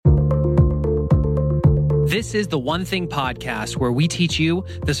This is the One Thing podcast, where we teach you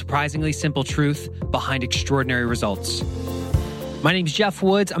the surprisingly simple truth behind extraordinary results. My name's Jeff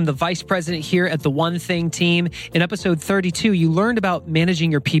Woods. I'm the vice president here at the One Thing team. In episode 32, you learned about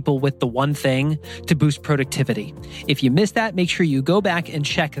managing your people with the one thing to boost productivity. If you missed that, make sure you go back and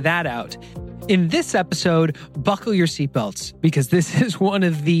check that out. In this episode, buckle your seatbelts, because this is one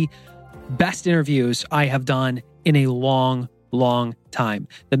of the best interviews I have done in a long time.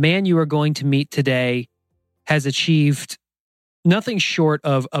 The man you are going to meet today has achieved nothing short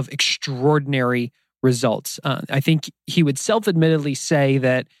of extraordinary results. I think he would self-admittedly say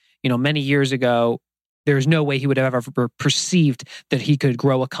that, many years ago, there's no way he would have ever perceived that he could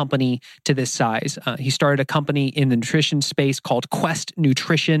grow a company to this size. He started a company in the nutrition space called Quest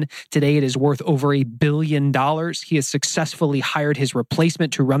Nutrition. Today, it is worth over $1 billion. He has successfully hired his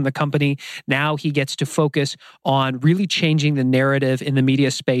replacement to run the company. Now he gets to focus on really changing the narrative in the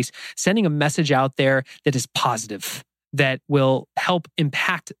media space, sending a message out there that is positive, that will help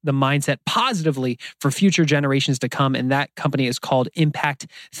impact the mindset positively for future generations to come. And that company is called Impact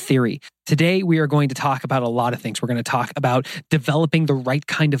Theory. Today, we are going to talk about a lot of things. We're going to talk about developing the right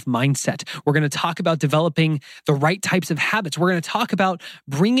kind of mindset. We're going to talk about developing the right types of habits. We're going to talk about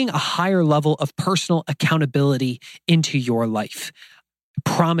bringing a higher level of personal accountability into your life. I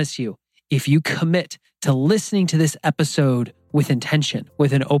promise you, if you commit to listening to this episode with intention,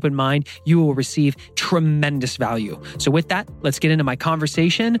 with an open mind, you will receive tremendous value. So with that, let's get into my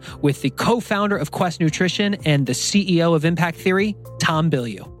conversation with the co-founder of Quest Nutrition and the CEO of Impact Theory, Tom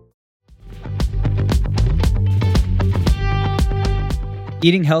Bilyeu.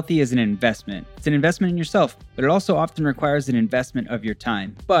 Eating healthy is an investment. It's an investment in yourself, but it also often requires an investment of your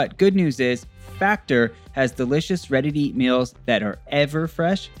time. But good news is, Factor has delicious, ready-to-eat meals that are ever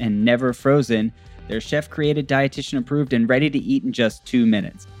fresh and never frozen. They're chef-created, dietitian-approved, and ready to eat in just 2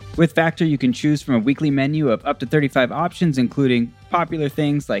 minutes. With Factor, you can choose from a weekly menu of up to 35 options, including popular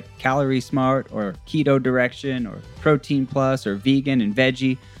things like Calorie Smart or Keto Direction or Protein Plus or Vegan and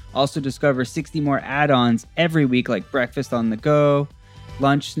Veggie. Also discover 60 more add-ons every week, like breakfast on the go,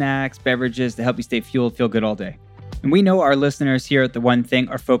 lunch snacks, beverages to help you stay fueled, feel good all day. And we know our listeners here at The One Thing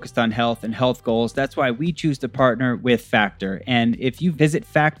are focused on health and health goals. That's why we choose to partner with Factor. And if you visit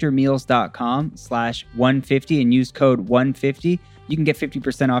factormeals.com/150 and use code 150, you can get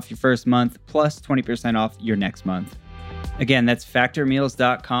 50% off your first month plus 20% off your next month. Again, that's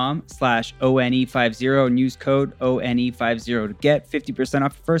factormeals.com/ONE50 and use code ONE50 to get 50%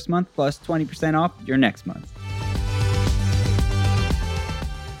 off your first month plus 20% off your next month.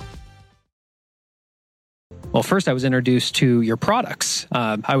 Well, first I was introduced to your products.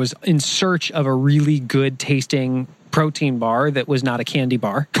 I was in search of a really good tasting protein bar that was not a candy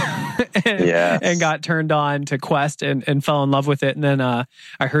bar and got turned on to Quest and fell in love with it. And then I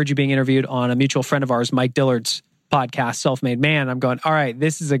heard you being interviewed on a mutual friend of ours, Mike Dillard's podcast, Self-Made Man. I'm going, all right,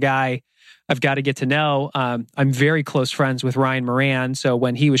 this is a guy I've got to get to know. I'm very close friends with Ryan Moran. So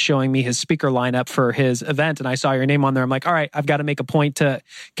when he was showing me his speaker lineup for his event and I saw your name on there, I'm like, all right, I've got to make a point to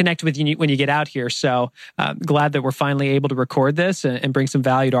connect with you when you get out here. So glad that we're finally able to record this and bring some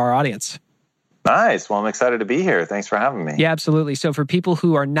value to our audience. Nice. Well, I'm excited to be here. Thanks for having me. Yeah, absolutely. So for people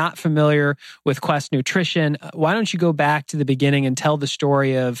who are not familiar with Quest Nutrition, why don't you go back to the beginning and tell the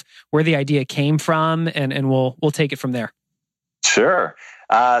story of where the idea came from, and we'll take it from there. Sure.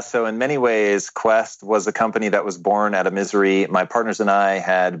 So in many ways, Quest was a company that was born out of misery. My partners and I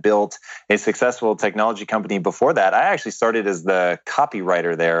had built a successful technology company before that. I actually started as the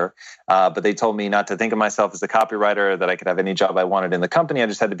copywriter there, but they told me not to think of myself as a copywriter, that I could have any job I wanted in the company. I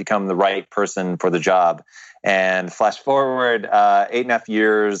just had to become the right person for the job. And flash forward 8.5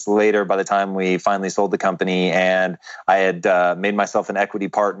 years later, by the time we finally sold the company, and I had made myself an equity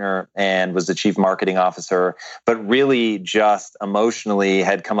partner and was the chief marketing officer, but really just emotionally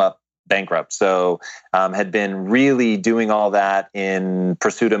had come up bankrupt. So had been really doing all that in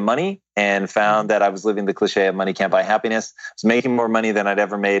pursuit of money, and found that I was living the cliche of money can't buy happiness. I was making more money than I'd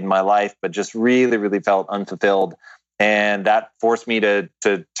ever made in my life, but just really felt unfulfilled. And that forced me to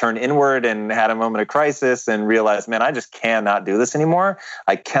turn inward, and had a moment of crisis and realized, man, I just cannot do this anymore.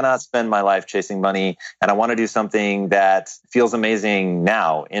 I cannot spend my life chasing money. And I want to do something that feels amazing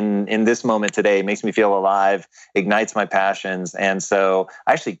now in this moment today. It makes me feel alive, ignites my passions. And so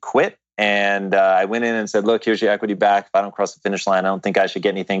I actually quit. And I went in and said, look, here's your equity back. If I don't cross the finish line, I don't think I should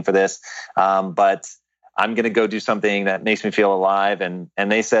get anything for this. But I'm going to go do something that makes me feel alive. And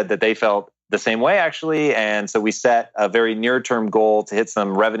they said that they felt the same way, actually. And so we set a very near-term goal to hit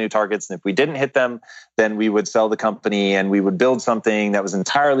some revenue targets. And if we didn't hit them, then we would sell the company and we would build something that was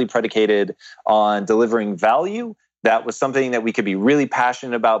entirely predicated on delivering value, that was something that we could be really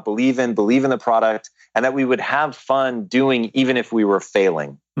passionate about, believe in the product, and that we would have fun doing even if we were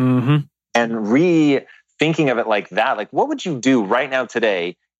failing. Mm-hmm. And rethinking of it like that, like what would you do right now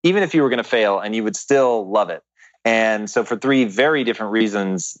today, even if you were going to fail and you would still love it? And so for three very different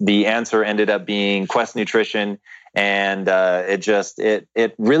reasons, the answer ended up being Quest Nutrition. And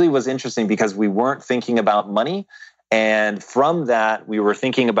it really was interesting because we weren't thinking about money. And from that, we were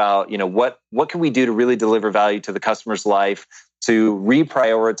thinking about, what can we do to really deliver value to the customer's life, to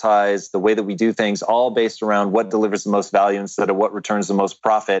reprioritize the way that we do things, all based around what delivers the most value instead of what returns the most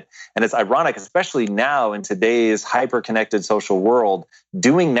profit. And it's ironic, especially now in today's hyper-connected social world,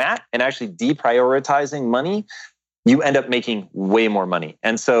 doing that and actually deprioritizing money, you end up making way more money.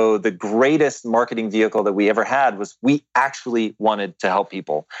 And so the greatest marketing vehicle that we ever had was we actually wanted to help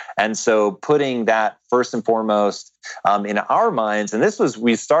people. And so putting that first and foremost in our minds, and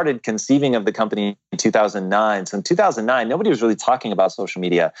we started conceiving of the company in 2009. So in 2009, nobody was really talking about social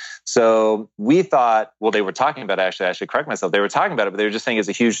media. So we thought, well, they were talking about it, actually, I should correct myself. They were talking about it, but they were just saying it's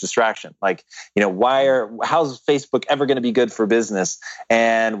a huge distraction. Like, how's Facebook ever going to be good for business?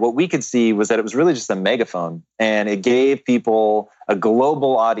 And what we could see was that it was really just a megaphone, and it gave people a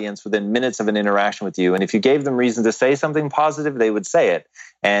global audience within minutes of an interaction with you. And if you gave them reason to say something positive, they would say it.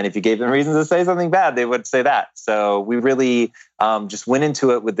 And if you gave them reason to say something bad, they would say that. So we really just went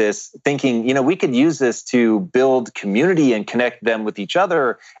into it with this thinking, we could use this to build community and connect them with each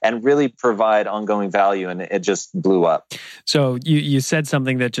other and really provide ongoing value. And it just blew up. So you said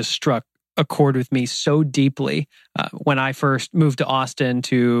something that just struck a chord with me so deeply. When I first moved to Austin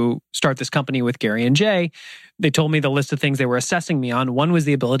to start this company with Gary and Jay, they told me the list of things they were assessing me on. One was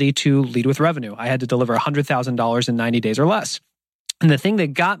the ability to lead with revenue. I had to deliver $100,000 in 90 days or less. And the thing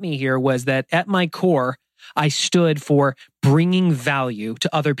that got me here was that at my core, I stood for bringing value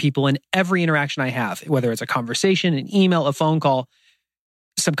to other people in every interaction I have, whether it's a conversation, an email, a phone call.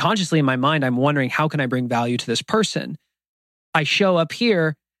 Subconsciously in my mind, I'm wondering, how can I bring value to this person? I show up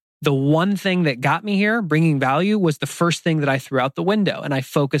here. The one thing that got me here, bringing value, was the first thing that I threw out the window, and I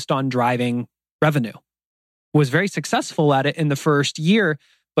focused on driving revenue. Was very successful at it in the first year,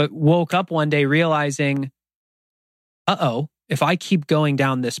 but woke up one day realizing, if I keep going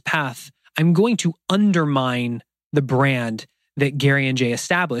down this path, I'm going to undermine the brand that Gary and Jay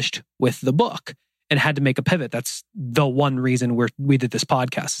established with the book, and had to make a pivot. That's the one reason we did this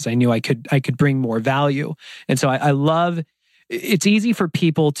podcast, is I knew I could bring more value. And so I love. It's easy for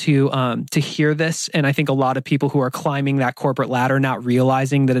people to hear this, and I think a lot of people who are climbing that corporate ladder not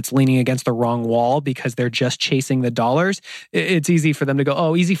realizing that it's leaning against the wrong wall because they're just chasing the dollars. It's easy for them to go,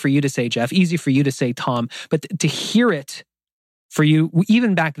 "Oh, easy for you to say, Jeff. Easy for you to say, Tom." But to hear it for you,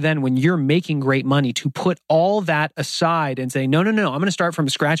 even back then when you're making great money, to put all that aside and say, "No, I'm going to start from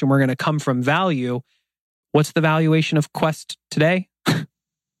scratch, and we're going to come from value." What's the valuation of Quest today?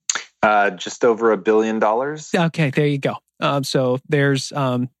 Just over $1 billion. Okay, there you go. So there's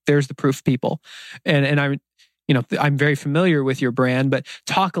the proof, people, and I'm very familiar with your brand, but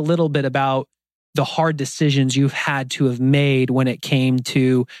talk a little bit about the hard decisions you've had to have made when it came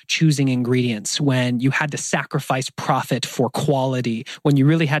to choosing ingredients, when you had to sacrifice profit for quality, when you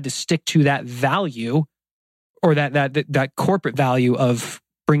really had to stick to that value, or that corporate value of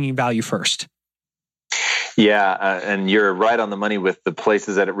bringing value first. Yeah, and you're right on the money with the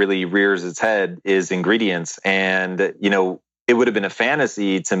places that it really rears its head is ingredients. And, it would have been a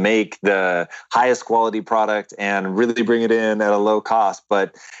fantasy to make the highest quality product and really bring it in at a low cost.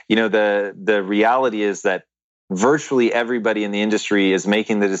 But, the reality is that virtually everybody in the industry is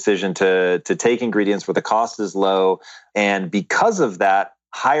making the decision to take ingredients where the cost is low. And because of that,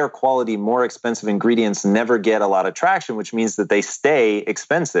 higher quality, more expensive ingredients never get a lot of traction, which means that they stay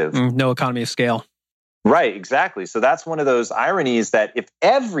expensive. No economy of scale. Right, exactly. So that's one of those ironies that if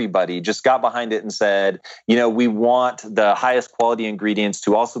everybody just got behind it and said, we want the highest quality ingredients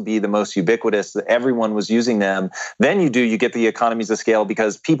to also be the most ubiquitous, that everyone was using them, then you get the economies of scale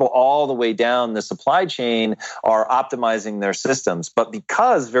because people all the way down the supply chain are optimizing their systems. But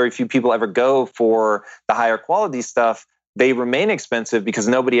because very few people ever go for the higher quality stuff, they remain expensive because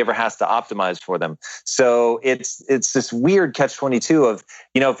nobody ever has to optimize for them. So it's this weird catch-22 of,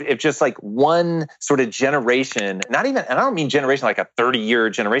 if just like one sort of generation, not even, and I don't mean generation like a 30-year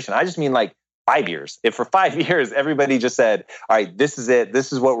generation, I just mean like 5 years. If for 5 years, everybody just said, all right, this is it,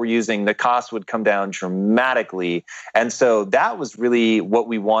 this is what we're using, the cost would come down dramatically. And so that was really what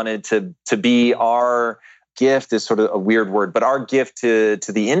we wanted to be our gift, is sort of a weird word, but our gift to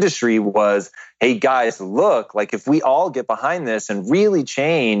the industry was, hey guys, look, like if we all get behind this and really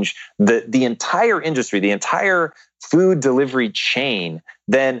change the entire industry, the entire food delivery chain,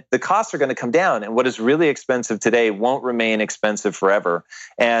 then the costs are going to come down. And what is really expensive today won't remain expensive forever.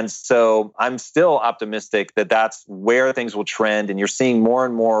 And so I'm still optimistic that that's where things will trend. And you're seeing more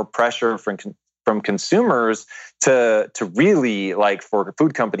and more pressure from consumers to really, like, for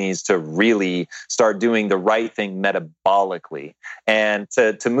food companies to really start doing the right thing metabolically, and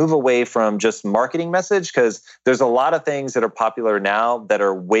to move away from just marketing message, because there's a lot of things that are popular now that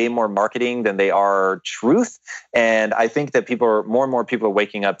are way more marketing than they are truth. And I think that more and more people are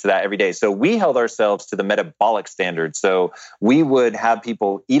waking up to that every day. So we held ourselves to the metabolic standard. So we would have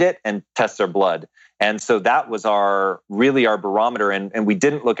people eat it and test their blood. And so that was really our barometer. And we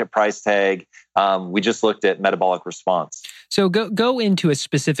didn't look at price tag. We just looked at metabolic response. So go into a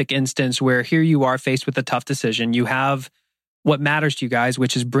specific instance where here you are faced with a tough decision. You have what matters to you guys,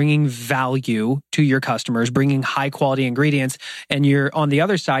 which is bringing value to your customers, bringing high quality ingredients. And you're on the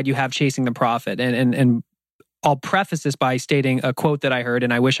other side, you have chasing the profit. And I'll preface this by stating a quote that I heard,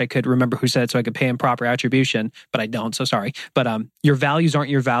 and I wish I could remember who said it so I could pay him proper attribution, but I don't, so sorry. But your values aren't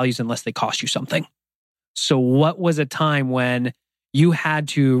your values unless they cost you something. So what was a time when you had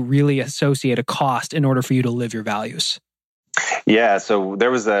to really associate a cost in order for you to live your values? Yeah, so there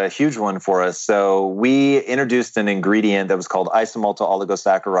was a huge one for us. So we introduced an ingredient that was called isomalto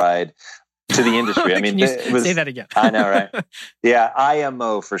oligosaccharide to the industry. I mean, say that again. I know, right? Yeah,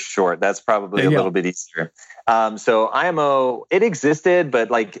 IMO for short. That's probably a little bit easier. So IMO, it existed,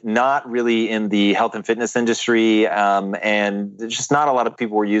 but like not really in the health and fitness industry, and just not a lot of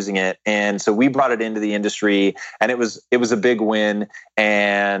people were using it. And so we brought it into the industry, and it was a big win.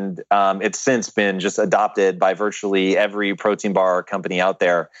 And it's since been just adopted by virtually every protein bar company out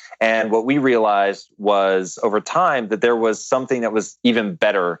there. And what we realized was over time that there was something that was even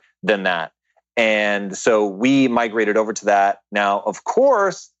better than that. And so we migrated over to that. Now, of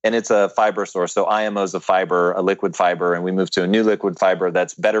course, and it's a fiber source. So IMO is a liquid fiber, and we moved to a new liquid fiber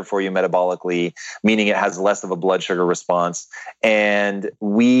that's better for you metabolically, meaning it has less of a blood sugar response. And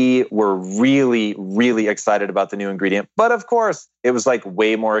we were really, really excited about the new ingredient. But of course, it was like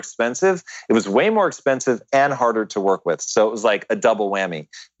way more expensive. It was way more expensive and harder to work with. So it was like a double whammy.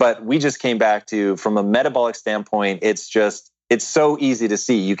 But we just came back to, from a metabolic standpoint, it's so easy to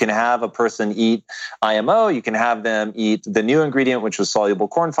see. You can have a person eat IMO, you can have them eat the new ingredient, which was soluble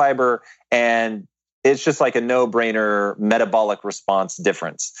corn fiber, and it's just like a no-brainer metabolic response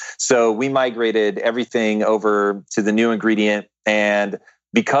difference. So we migrated everything over to the new ingredient, and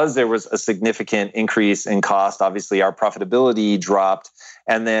because there was a significant increase in cost, obviously our profitability dropped.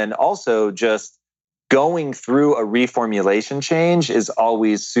 And then also just going through a reformulation change is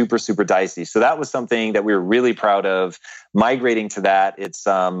always super, super dicey. So that was something that we were really proud of. Migrating to that, it's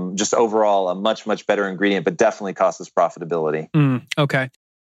just overall a much, much better ingredient, but definitely cost us profitability. Okay.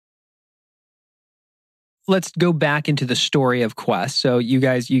 Let's go back into the story of Quest. So you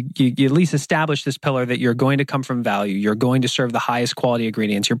guys, you at least established this pillar that you're going to come from value. You're going to serve the highest quality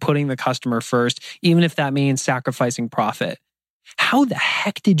ingredients. You're putting the customer first, even if that means sacrificing profit. How the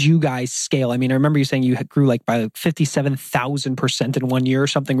heck did you guys scale? I mean, I remember you saying you grew like by 57,000% in 1 year or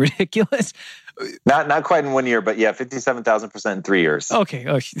something ridiculous. Not quite in 1 year, but yeah, 57,000% in 3 years. Okay.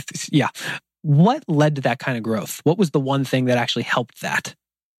 Oh, yeah. What led to that kind of growth? What was the one thing that actually helped that?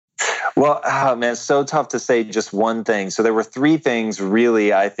 Well, man, it's so tough to say just one thing. So there were three things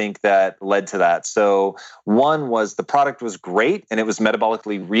really, I think, that led to that. So one was the product was great and it was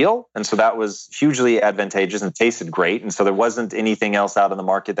metabolically real. And so that was hugely advantageous and tasted great. And so there wasn't anything else out in the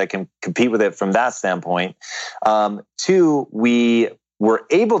market that can compete with it from that standpoint. Two, we were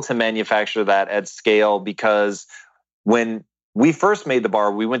able to manufacture that at scale because when we first made the bar,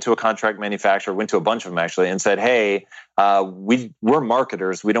 we went to a contract manufacturer, went to a bunch of them actually, and said, hey, we're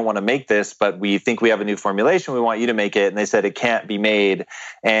marketers. We don't want to make this, but we think we have a new formulation. We want you to make it. And they said it can't be made.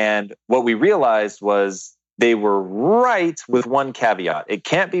 And what we realized was they were right with one caveat. It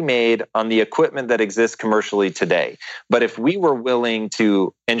can't be made on the equipment that exists commercially today. But if we were willing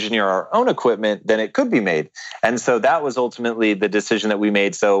to engineer our own equipment, then it could be made. And so that was ultimately the decision that we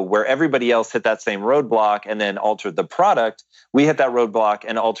made. So where everybody else hit that same roadblock and then altered the product, we hit that roadblock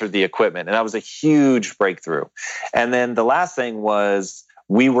and altered the equipment. And that was a huge breakthrough. And then the last thing was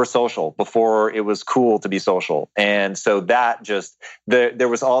we were social before it was cool to be social. And so that just, there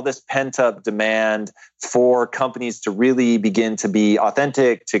was all this pent up demand for companies to really begin to be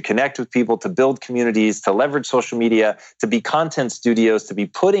authentic, to connect with people, to build communities, to leverage social media, to be content studios, to be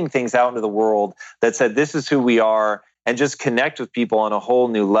putting things out into the world that said, this is who we are, and just connect with people on a whole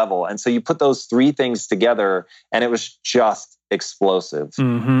new level. And so you put those three things together and it was just explosive.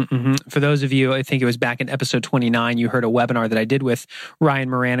 For those of you, I think it was back in episode 29, you heard a webinar that I did with Ryan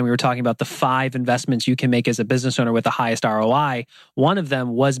Moran, and we were talking about the 5 investments you can make as a business owner with the highest ROI. One of them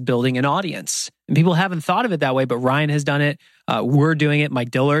was building an audience. And people haven't thought of it that way, but Ryan has done it. We're doing it.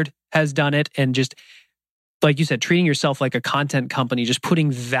 Mike Dillard has done it. And just like you said, treating yourself like a content company, just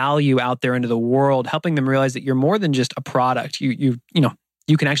putting value out there into the world, helping them realize that you're more than just a product.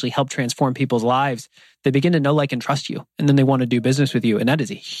 You can actually help transform people's lives. They begin to know, like, and trust you, and then they want to do business with you. And that is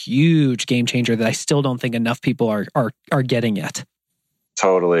a huge game changer that I still don't think enough people are getting yet.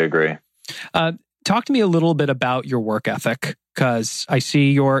 Totally agree. Talk to me a little bit about your work ethic, because I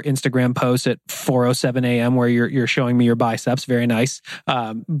see your Instagram post at 4:07 a.m. where you're showing me your biceps. Very nice.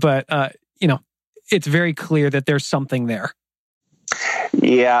 But it's very clear that there's something there.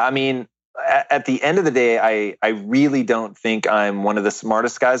 Yeah, I mean, at the end of the day, I really don't think I'm one of the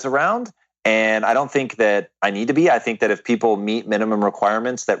smartest guys around. And I don't think that I need to be. I think that if people meet minimum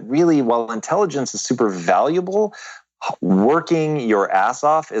requirements, that really, while intelligence is super valuable, working your ass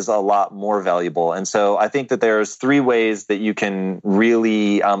off is a lot more valuable. And so I think that there's 3 ways that you can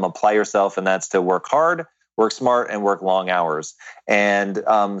really apply yourself, and that's to work hard, work smart, and work long hours. And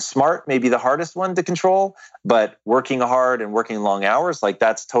smart may be the hardest one to control, but working hard and working long hours, like,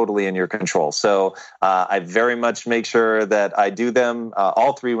 that's totally in your control. So I very much make sure that I do them,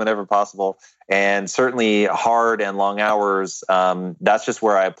 all 3 whenever possible. And certainly hard and long hours, that's just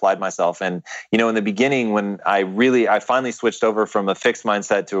where I applied myself. And, in the beginning, when I finally switched over from a fixed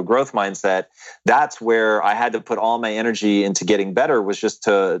mindset to a growth mindset, that's where I had to put all my energy into getting better, was just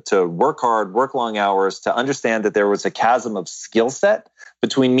to work hard, work long hours, to understand that there was a chasm of skill set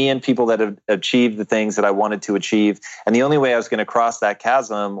between me and people that have achieved the things that I wanted to achieve. And the only way I was going to cross that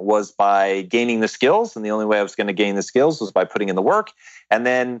chasm was by gaining the skills. And the only way I was going to gain the skills was by putting in the work. And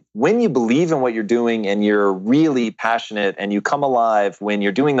then when you believe in what you're doing and you're really passionate and you come alive when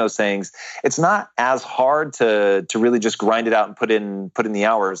you're doing those things, it's not as hard to really just grind it out and put in the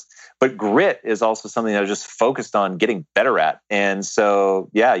hours. But grit is also something that I was just focused on getting better at. And so,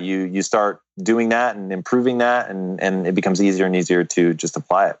 yeah, you start doing that and improving that, and it becomes easier and easier to just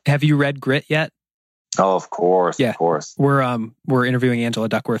apply it. Have you read Grit yet? Oh, of course. Yeah. Of course. We're interviewing Angela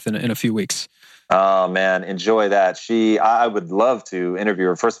Duckworth in a few weeks. Oh man, enjoy that. I would love to interview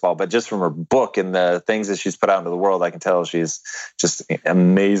her, first of all, but just from her book and the things that she's put out into the world, I can tell she's just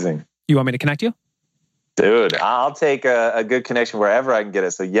amazing. You want me to connect you? Dude, I'll take a good connection wherever I can get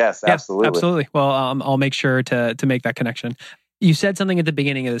it. So yes, yeah, absolutely. Absolutely. Well, I'll make sure to make that connection. You said something at the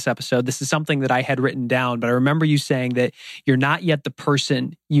beginning of this episode. This is something that I had written down, but I remember you saying that you're not yet the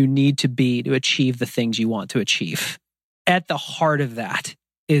person you need to be to achieve the things you want to achieve. At the heart of that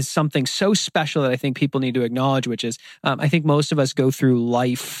is something so special that I think people need to acknowledge, which is I think most of us go through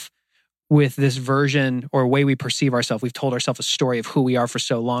life with this version or way we perceive ourselves. We've told ourselves a story of who we are for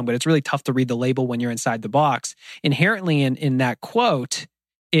so long, but it's really tough to read the label when you're inside the box. Inherently in that quote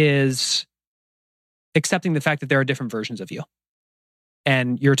is accepting the fact that there are different versions of you.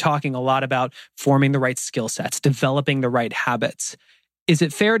 And you're talking a lot about forming the right skill sets, developing the right habits. Is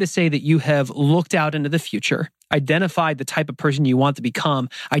it fair to say that you have looked out into the future, identified the type of person you want to become,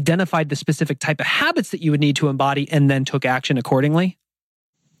 identified the specific type of habits that you would need to embody, and then took action accordingly?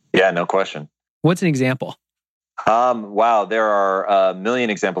 Yeah, no question. What's an example? Wow, there are a million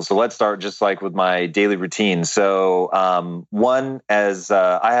examples. So let's start just like with my daily routine. So one, as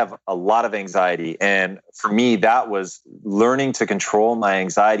I have a lot of anxiety. And for me, that was learning to control my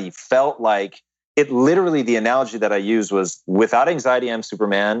anxiety. Felt like it literally, the analogy that I used was, without anxiety, I'm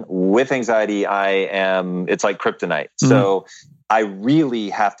Superman. With anxiety, it's like kryptonite. Mm-hmm. So I really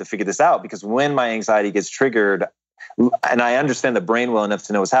have to figure this out, because when my anxiety gets triggered, and I understand the brain well enough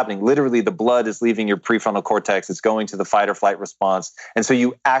to know what's happening. Literally, the blood is leaving your prefrontal cortex. It's going to the fight or flight response. And so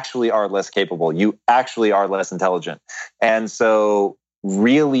you actually are less capable. You actually are less intelligent. And so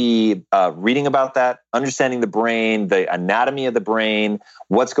really reading about that, understanding the brain, the anatomy of the brain,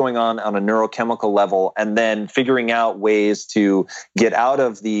 what's going on a neurochemical level, and then figuring out ways to get out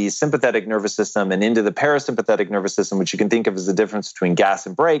of the sympathetic nervous system and into the parasympathetic nervous system, which you can think of as the difference between gas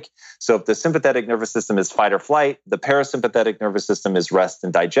and brake. So if the sympathetic nervous system is fight or flight, the parasympathetic nervous system is rest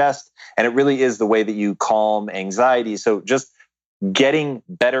and digest. And it really is the way that you calm anxiety. So just getting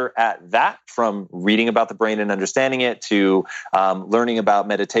better at that, from reading about the brain and understanding it, to learning about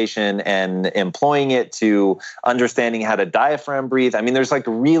meditation and employing it, to understanding how to diaphragm breathe. I mean, there's like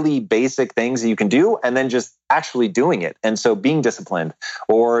really basic things that you can do, and then just actually doing it. And so being disciplined,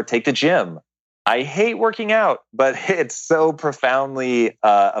 or take the gym. I hate working out, but it's so profoundly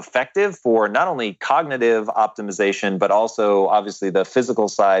effective for not only cognitive optimization, but also obviously the physical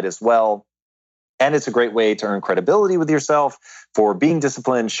side as well. And it's a great way to earn credibility with yourself for being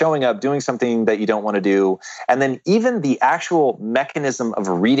disciplined, showing up, doing something that you don't want to do. And then even the actual mechanism of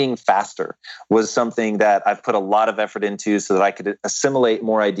reading faster was something that I've put a lot of effort into so that I could assimilate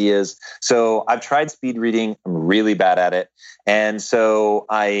more ideas. So I've tried speed reading. I'm really bad at it. And so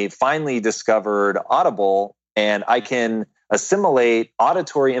I finally discovered Audible, and I can assimilate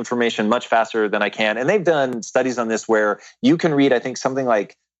auditory information much faster than I can. And they've done studies on this where you can read, I think, something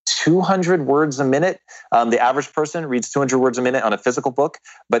like 200 words a minute. The average person reads 200 words a minute on a physical book.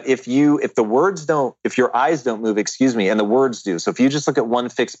 But if your eyes don't move, and the words do. So if you just look at one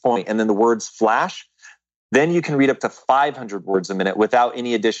fixed point and then the words flash, then you can read up to 500 words a minute without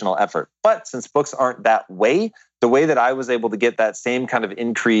any additional effort. But since books aren't that way, the way that I was able to get that same kind of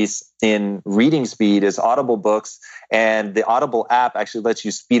increase in reading speed is Audible books. And the Audible app actually lets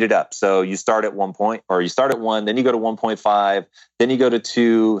you speed it up. So you start at 1 point, or you start at 1, then you go to 1.5, then you go to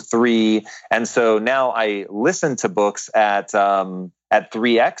 2, 3. And so now I listen to books at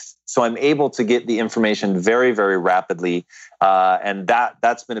 3x. So I'm able to get the information very, very rapidly. And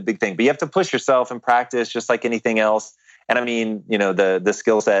that's been a big thing. But you have to push yourself and practice just like anything else. And I mean, the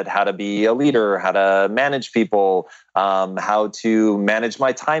skill set, how to be a leader, how to manage people, how to manage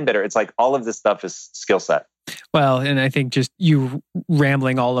my time better. It's like all of this stuff is skill set. Well, and I think just you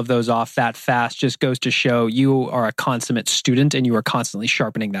rambling all of those off that fast just goes to show you are a consummate student and you are constantly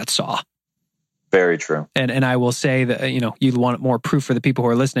sharpening that saw. Very true. And I will say that, you want more proof for the people who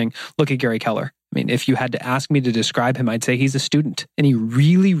are listening. Look at Gary Keller. I mean, if you had to ask me to describe him, I'd say he's a student, and he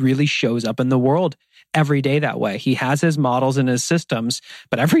really, really shows up in the world every day that way. He has his models and his systems,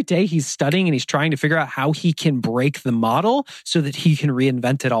 but every day he's studying and he's trying to figure out how he can break the model so that he can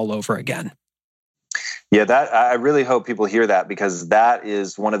reinvent it all over again. Yeah, I really hope people hear that, because that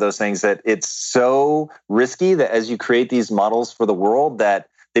is one of those things that it's so risky that as you create these models for the world, that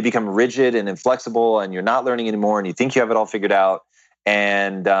they become rigid and inflexible and you're not learning anymore and you think you have it all figured out.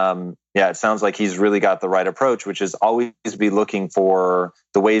 And it sounds like he's really got the right approach, which is always be looking for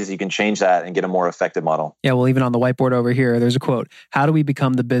the ways you can change that and get a more effective model. Yeah, well, even on the whiteboard over here, there's a quote: "How do we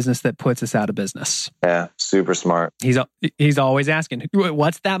become the business that puts us out of business?" Yeah, super smart. He's always asking,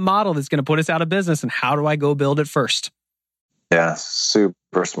 what's that model that's going to put us out of business, and how do I go build it first? Yeah,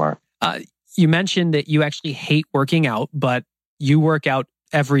 super smart. You mentioned that you actually hate working out, but you work out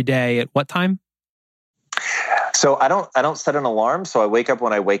every day at what time? So I don't set an alarm. So I wake up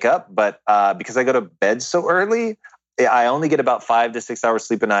when I wake up, but because I go to bed so early, I only get about 5 to 6 hours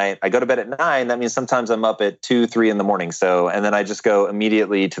sleep a night. I go to bed at 9. That means sometimes I'm up at 2, 3 in the morning. And then I just go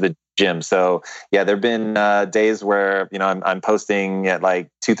immediately to the gym. So yeah, there've been days where, I'm posting at like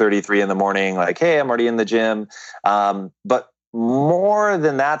 2:30, 3 in the morning, like, hey, I'm already in the gym. But more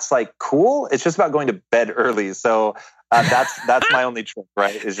than that's like cool. It's just about going to bed early. So that's my only trick,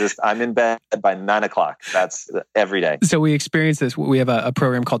 right? Is just I'm in bed by 9 o'clock. That's every day. So we experience this. We have a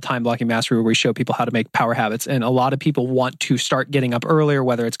program called Time Blocking Mastery where we show people how to make power habits. And a lot of people want to start getting up earlier,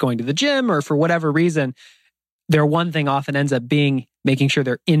 whether it's going to the gym or for whatever reason. Their one thing often ends up being making sure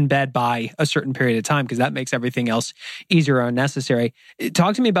they're in bed by a certain period of time, because that makes everything else easier or unnecessary.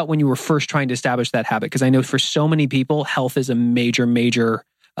 Talk to me about when you were first trying to establish that habit, because I know for so many people, health is a major, major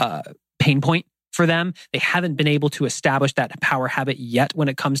pain point for them. They haven't been able to establish that power habit yet when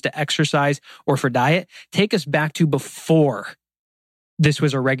it comes to exercise or for diet. Take us back to before this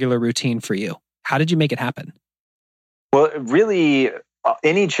was a regular routine for you. How did you make it happen? Well, really,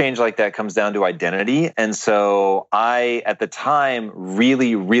 any change like that comes down to identity. And so I, at the time,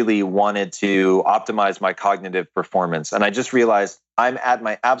 really, really wanted to optimize my cognitive performance. And I just realized I'm at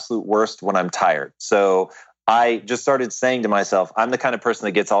my absolute worst when I'm tired. So I just started saying to myself, I'm the kind of person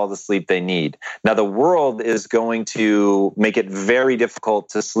that gets all the sleep they need. Now, the world is going to make it very difficult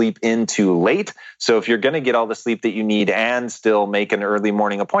to sleep in too late. So if you're going to get all the sleep that you need and still make an early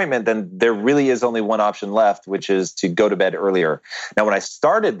morning appointment, then there really is only one option left, which is to go to bed earlier. Now, when I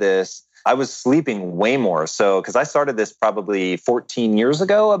started this, I was sleeping way more. So, because I started this probably 14 years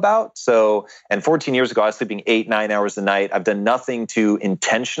ago and 14 years ago, I was sleeping 8, 9 hours a night. I've done nothing to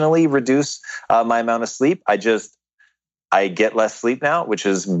intentionally reduce my amount of sleep. I get less sleep now, which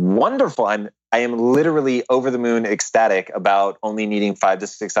is wonderful. I am literally over the moon ecstatic about only needing 5 to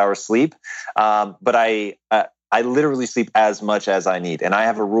 6 hours sleep. But I literally sleep as much as I need. And I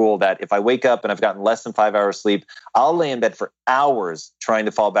have a rule that if I wake up and I've gotten less than 5 hours sleep, I'll lay in bed for hours trying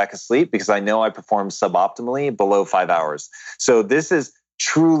to fall back asleep, because I know I perform suboptimally below 5 hours. So this is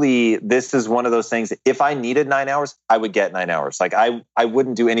one of those things. If I needed 9 hours, I would get 9 hours. Like I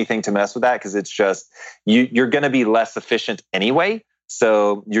wouldn't do anything to mess with that, because it's just, you're going to be less efficient anyway.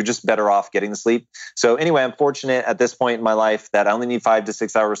 So you're just better off getting the sleep. So anyway, I'm fortunate at this point in my life that I only need 5 to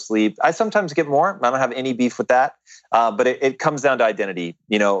 6 hours sleep. I sometimes get more. I don't have any beef with that. But it comes down to identity.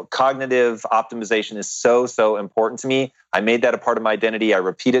 Cognitive optimization is so important to me. I made that a part of my identity. I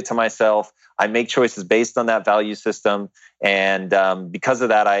repeat it to myself. I make choices based on that value system. And because of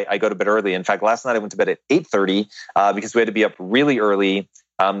that, I go to bed early. In fact, last night I went to bed at 8:30 because we had to be up really early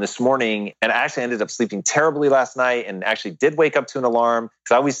this morning. And I actually ended up sleeping terribly last night and actually did wake up to an alarm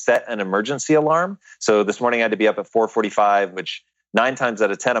because I always set an emergency alarm. So this morning I had to be up at 4:45, which 9 times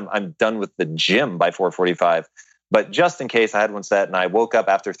out of 10, I'm done with the gym by 4:45. But just in case, I had one set and I woke up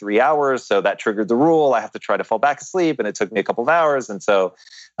after 3 hours. So that triggered the rule. I have to try to fall back asleep. And it took me a couple of hours. And so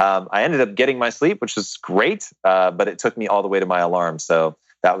I ended up getting my sleep, which was great. But it took me all the way to my alarm. So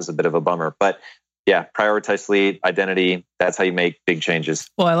that was a bit of a bummer. But yeah, prioritize sleep, identity. That's how you make big changes.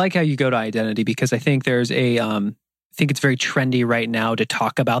 Well, I like how you go to identity because I think there's I think it's very trendy right now to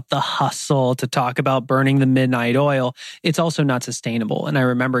talk about the hustle, to talk about burning the midnight oil. It's also not sustainable. And I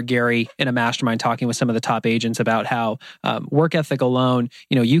remember Gary in a mastermind talking with some of the top agents about how work ethic alone,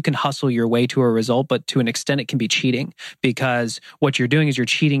 you can hustle your way to a result, but to an extent it can be cheating because what you're doing is you're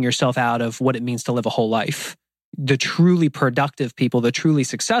cheating yourself out of what it means to live a whole life. The truly productive people, the truly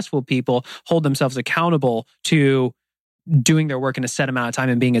successful people hold themselves accountable to doing their work in a set amount of time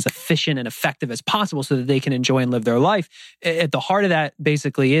and being as efficient and effective as possible so that they can enjoy and live their life. At the heart of that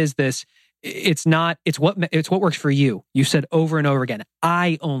basically is this, it's what works for you. You said over and over again,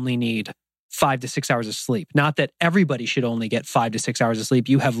 I only need 5 to 6 hours of sleep. Not that everybody should only get 5 to 6 hours of sleep.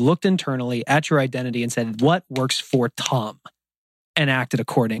 You have looked internally at your identity and said, what works for Tom? And acted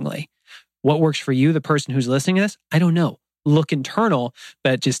accordingly. What works for you, the person who's listening to this? I don't know. Look internal,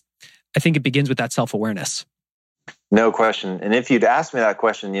 but I think it begins with that self-awareness. No question. And if you'd asked me that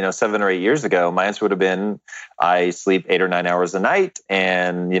question, 7 or 8 years ago, my answer would have been, I sleep 8 or 9 hours a night.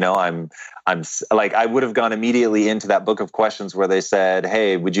 And, I'm like, I would have gone immediately into that book of questions where they said,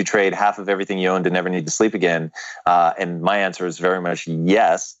 hey, would you trade half of everything you own to never need to sleep again? And my answer is very much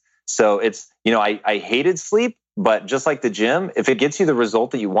yes. So it's, I hated sleep, but just like the gym, if it gets you the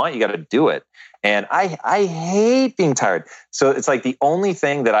result that you want, you got to do it. And I hate being tired. So it's like the only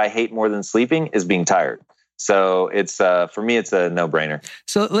thing that I hate more than sleeping is being tired. So it's for me, it's a no-brainer.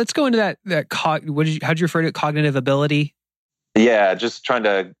 So let's go into that. How'd you refer to it? Cognitive ability? Yeah, just trying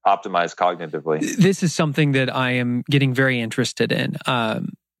to optimize cognitively. This is something that I am getting very interested in.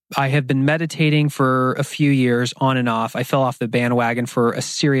 I have been meditating for a few years on and off. I fell off the bandwagon for a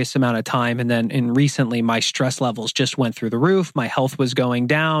serious amount of time. And then recently, my stress levels just went through the roof. My health was going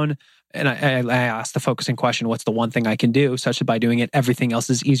down. And I asked the focusing question, what's the one thing I can do such that by doing it, everything else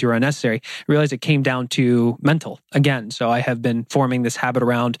is easier or unnecessary? I realized it came down to mental again. So I have been forming this habit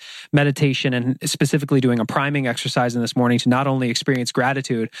around meditation and specifically doing a priming exercise in this morning to not only experience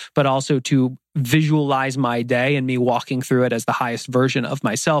gratitude, but also to visualize my day and me walking through it as the highest version of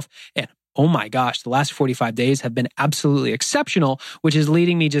myself. And oh my gosh, the last 45 days have been absolutely exceptional, which is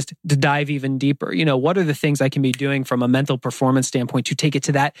leading me just to dive even deeper. What are the things I can be doing from a mental performance standpoint to take it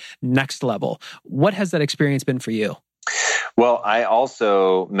to that next level? What has that experience been for you? Well, I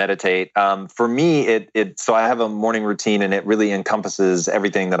also meditate. For me, so I have a morning routine and it really encompasses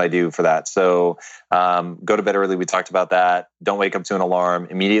everything that I do for that. So go to bed early. We talked about that. Don't wake up to an alarm.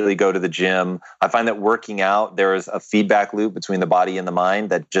 Immediately go to the gym. I find that working out, there is a feedback loop between the body and the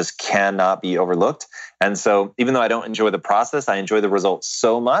mind that just cannot be overlooked. And so even though I don't enjoy the process, I enjoy the results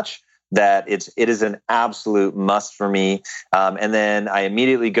so much that it is an absolute must for me. And then I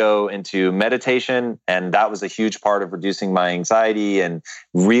immediately go into meditation, and that was a huge part of reducing my anxiety and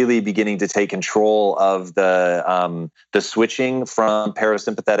really beginning to take control of the switching from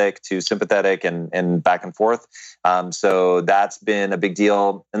parasympathetic to sympathetic and back and forth. So that's been a big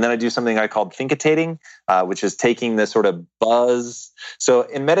deal. And then I do something I call thinkitating, which is taking this sort of buzz. So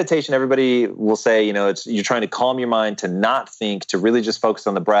in meditation, everybody will say, you're trying to calm your mind to not think, to really just focus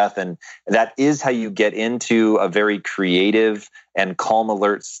on the breath. And that is how you get into a very creative and calm,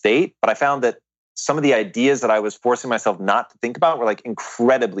 alert state. But I found that some of the ideas that I was forcing myself not to think about were like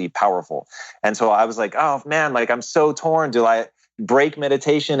incredibly powerful. And so I was like, oh man, like I'm so torn. Do I break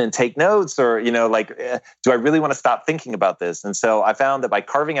meditation and take notes, or do I really want to stop thinking about this? And so I found that by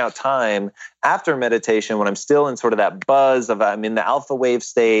carving out time after meditation, when I'm still in sort of that buzz of I'm in the alpha wave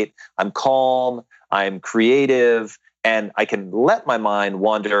state, I'm calm, I'm creative, and I can let my mind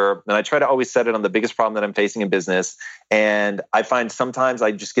wander. And I try to always set it on the biggest problem that I'm facing in business. And I find sometimes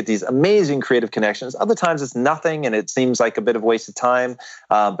I just get these amazing creative connections. Other times it's nothing and it seems like a bit of waste of time.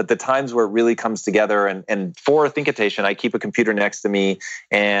 But the times where it really comes together, and for Thinkitation, I keep a computer next to me,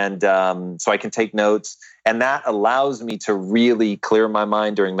 and so I can take notes. And that allows me to really clear my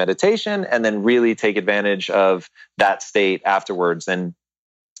mind during meditation and then really take advantage of that state afterwards. And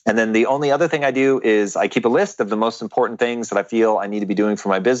then the only other thing I do is I keep a list of the most important things that I feel I need to be doing for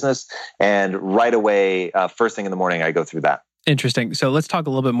my business. And right away, first thing in the morning, I go through that. Interesting. So let's talk a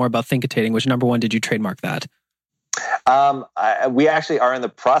little bit more about Thinkitation, which number one, did you trademark that? We actually are in the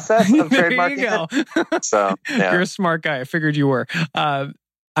process of trademarking it. So yeah. You're a smart guy. I figured you were.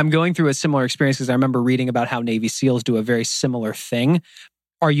 I'm going through a similar experience because I remember reading about how Navy SEALs do a very similar thing.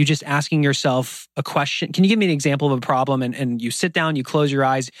 Are you just asking yourself a question? Can you give me an example of a problem and you sit down, you close your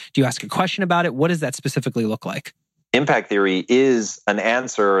eyes, do you ask a question about it? What does that specifically look like? Impact theory is an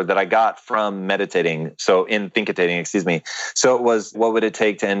answer that I got from meditating. So in Thinkitation, excuse me. So it was, what would it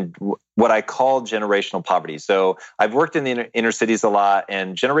take to end what I call generational poverty? So I've worked in the inner cities a lot,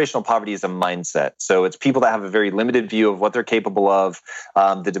 and generational poverty is a mindset. So it's people that have a very limited view of what they're capable of,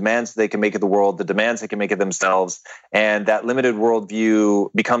 the demands they can make of the world, the demands they can make of themselves. And that limited worldview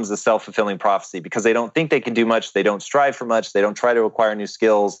becomes a self-fulfilling prophecy because they don't think they can do much. They don't strive for much. They don't try to acquire new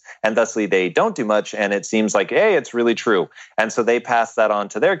skills. And thusly, they don't do much. And it seems like, hey, it's really true. And so they pass that on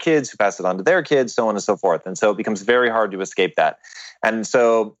to their kids, who pass it on to their kids, so on and so forth. And so it becomes very hard to escape that. And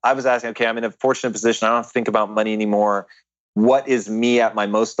so I was asking, okay, I'm in a fortunate position. I don't have to think about money anymore. What is me at my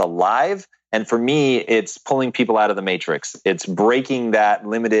most alive? And for me, it's pulling people out of the matrix. It's breaking that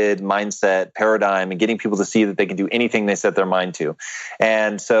limited mindset paradigm and getting people to see that they can do anything they set their mind to.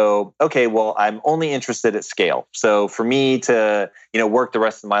 And so, okay, well, I'm only interested at scale. So for me to, work the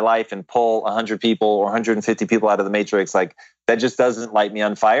rest of my life and pull 100 people or 150 people out of the matrix, like that just doesn't light me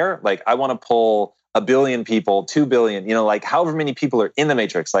on fire. Like I want to pull 1 billion people, 2 billion, like however many people are in the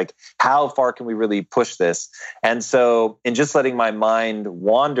matrix, like how far can we really push this? And so in just letting my mind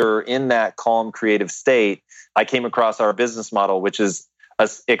wander in that calm, creative state, I came across our business model, which is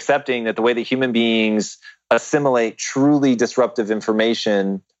accepting that the way that human beings assimilate truly disruptive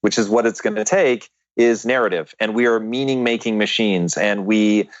information, which is what it's going to take, is narrative. And we are meaning-making machines. And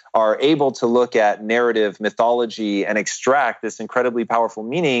we are able to look at narrative, mythology, and extract this incredibly powerful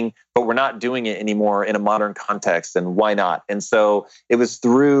meaning, but we're not doing it anymore in a modern context. And why not? And so it was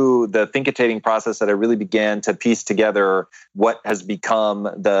through the Thinkitation process that I really began to piece together what has become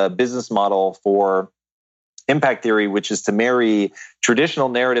the business model for impact theory, which is to marry traditional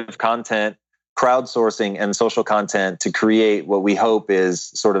narrative content, crowdsourcing, and social content to create what we hope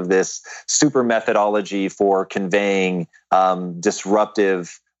is sort of this super methodology for conveying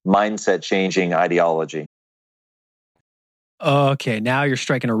disruptive, mindset-changing ideology. Okay, now you're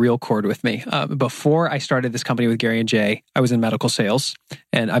striking a real chord with me. Before I started this company with Gary and Jay, I was in medical sales,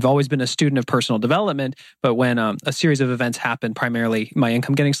 and I've always been a student of personal development. But when a series of events happened, primarily my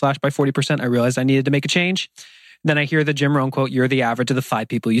income getting slashed by 40%, I realized I needed to make a change. Then I hear the Jim Rohn quote, "You're the average of the 5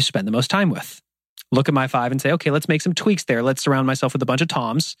 people you spend the most time with." Look at my 5 and say, okay, let's make some tweaks there. Let's surround myself with a bunch of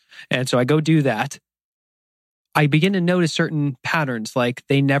Toms. And so I go do that. I begin to notice certain patterns, like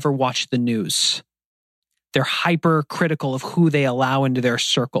they never watch the news. They're hyper-critical of who they allow into their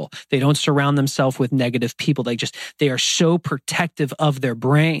circle. They don't surround themselves with negative people. They are so protective of their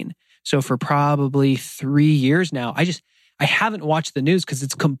brain. So for probably 3 years now, I haven't watched the news because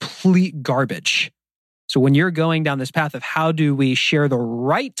it's complete garbage. So when you're going down this path of how do we share the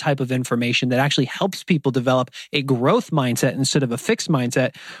right type of information that actually helps people develop a growth mindset instead of a fixed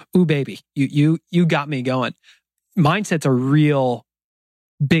mindset, ooh, baby, you got me going. Mindset's a real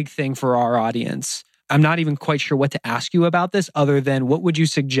big thing for our audience. I'm not even quite sure what to ask you about this other than what would you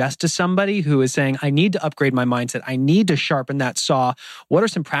suggest to somebody who is saying, I need to upgrade my mindset. I need to sharpen that saw. What are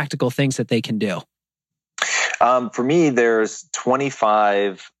some practical things that they can do? For me, there's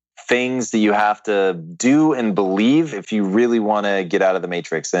 25 things that you have to do and believe if you really want to get out of the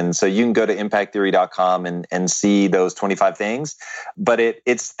matrix. And so you can go to impacttheory.com and see those 25 things. But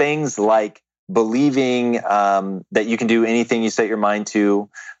it's things like believing that you can do anything you set your mind to,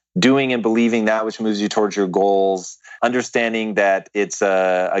 doing and believing that which moves you towards your goals, understanding that it's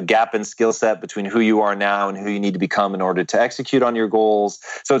a gap in skill set between who you are now and who you need to become in order to execute on your goals.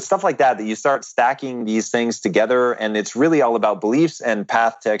 So it's stuff like that you start stacking these things together, and it's really all about beliefs and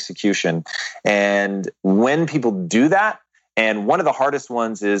path to execution. And when people do that, And one of the hardest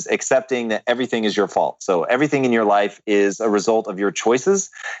ones is accepting that everything is your fault. So everything in your life is a result of your choices.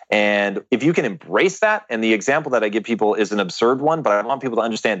 And if you can embrace that, and the example that I give people is an absurd one, but I want people to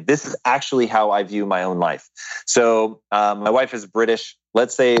understand this is actually how I view my own life. So my wife is British.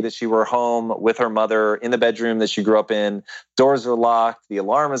 Let's say that she were home with her mother in the bedroom that she grew up in. Doors are locked. The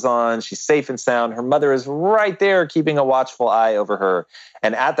alarm is on. She's safe and sound. Her mother is right there keeping a watchful eye over her.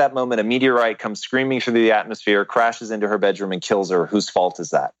 And at that moment, a meteorite comes screaming through the atmosphere, crashes into her bedroom and kills her. Whose fault is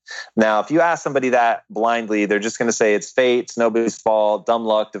that? Now, if you ask somebody that blindly, they're just going to say it's fate, it's nobody's fault, dumb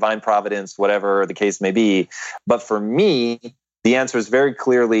luck, divine providence, whatever the case may be. But for me, the answer is very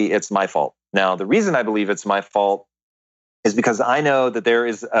clearly it's my fault. Now, the reason I believe it's my fault is because I know that there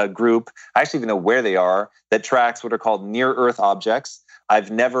is a group, I actually even know where they are, that tracks what are called near-Earth objects.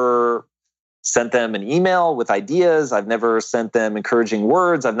 I've never sent them an email with ideas. I've never sent them encouraging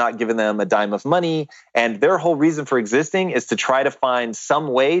words. I've not given them a dime of money. And their whole reason for existing is to try to find some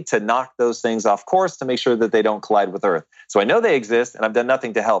way to knock those things off course to make sure that they don't collide with Earth. So I know they exist and I've done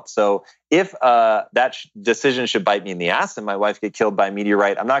nothing to help. So if that decision should bite me in the ass and my wife get killed by a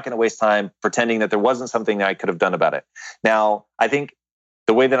meteorite, I'm not going to waste time pretending that there wasn't something that I could have done about it. Now, I think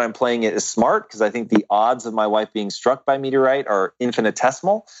the way that I'm playing it is smart because I think the odds of my wife being struck by a meteorite are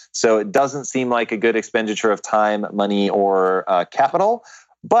infinitesimal. So it doesn't seem like a good expenditure of time, money, or capital.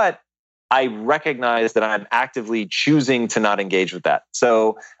 But I recognize that I'm actively choosing to not engage with that.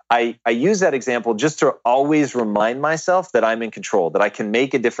 So I use that example just to always remind myself that I'm in control, that I can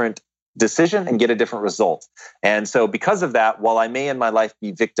make a different decision and get a different result. And so because of that, while I may in my life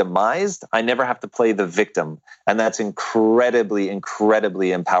be victimized, I never have to play the victim. And that's incredibly,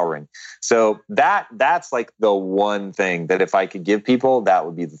 incredibly empowering. So that's like the one thing that if I could give people, that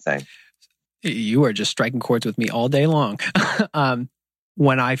would be the thing. You are just striking chords with me all day long.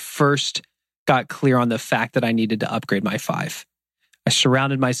 When I first got clear on the fact that I needed to upgrade my 5, I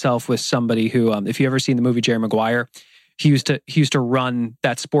surrounded myself with somebody who, if you ever seen the movie Jerry Maguire, he used to run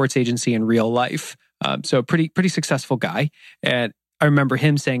that sports agency in real life. So pretty successful guy. And I remember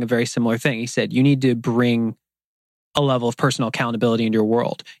him saying a very similar thing. He said, you need to bring a level of personal accountability into your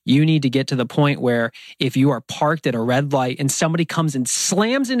world. You need to get to the point where if you are parked at a red light and somebody comes and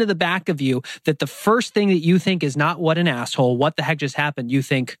slams into the back of you, that the first thing that you think is not what an asshole, what the heck just happened? You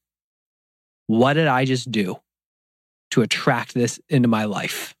think, what did I just do to attract this into my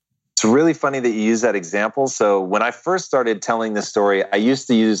life? It's really funny that you use that example. So when I first started telling this story, I used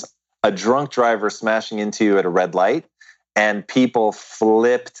to use a drunk driver smashing into you at a red light and people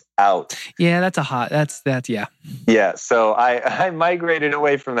flipped out. Yeah, that's yeah. Yeah, so I migrated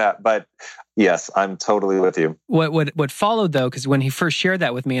away from that, but yes, I'm totally with you. What followed though, because when he first shared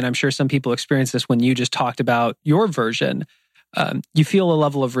that with me, and I'm sure some people experienced this when you just talked about your version, you feel a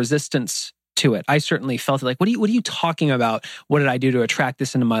level of resistance to it. I certainly felt it like, what are you talking about? What did I do to attract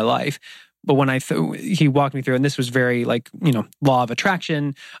this into my life? But when he walked me through, and this was very like, law of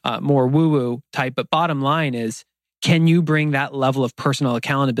attraction, more woo-woo type, but bottom line is, can you bring that level of personal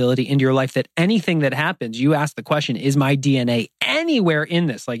accountability into your life that anything that happens, you ask the question, is my DNA anywhere in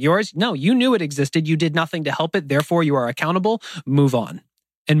this? Like yours? No, you knew it existed. You did nothing to help it. Therefore, you are accountable. Move on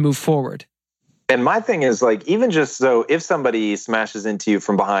and move forward. And my thing is like, even just so if somebody smashes into you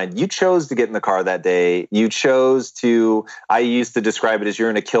from behind, you chose to get in the car that day. You chose to, I used to describe it as you're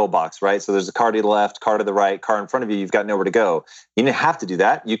in a kill box, right? So there's a car to the left, car to the right, car in front of you. You've got nowhere to go. You didn't have to do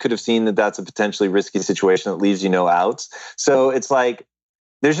that. You could have seen that that's a potentially risky situation that leaves you no outs. So it's like,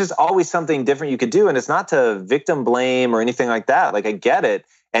 there's just always something different you could do. And it's not to victim blame or anything like that. Like I get it.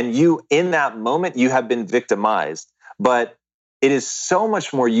 And you, in that moment, you have been victimized. But it is so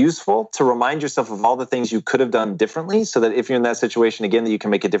much more useful to remind yourself of all the things you could have done differently so that if you're in that situation again, that you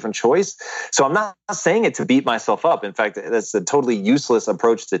can make a different choice. So I'm not saying it to beat myself up. In fact, that's a totally useless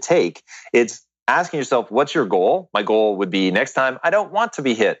approach to take. It's asking yourself, what's your goal? My goal would be next time, I don't want to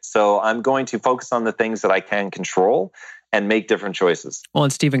be hit. So I'm going to focus on the things that I can control and make different choices. Well,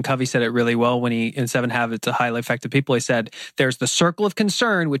 and Stephen Covey said it really well when he, in 7 Habits of Highly Effective People, he said, there's the circle of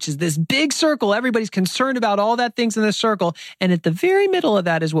concern, which is this big circle. Everybody's concerned about all that things in this circle. And at the very middle of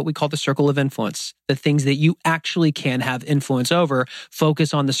that is what we call the circle of influence, the things that you actually can have influence over.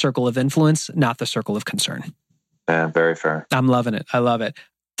 Focus on the circle of influence, not the circle of concern. Yeah, very fair. I'm loving it. I love it.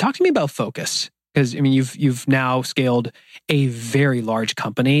 Talk to me about focus. Because, I mean, you've now scaled a very large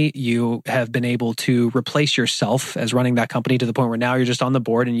company. You have been able to replace yourself as running that company to the point where now you're just on the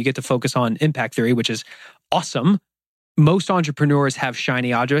board and you get to focus on impact theory, which is awesome. Most entrepreneurs have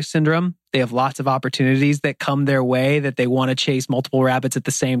shiny object syndrome. They have lots of opportunities that come their way that they want to chase multiple rabbits at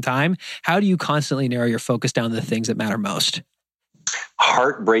the same time. How do you constantly narrow your focus down to the things that matter most?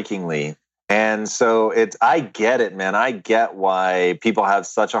 Heartbreakingly, And so I get it, man. I get why people have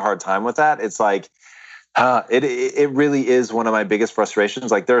such a hard time with that. It's like, it really is one of my biggest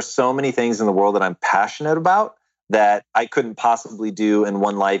frustrations. Like there are so many things in the world that I'm passionate about that I couldn't possibly do in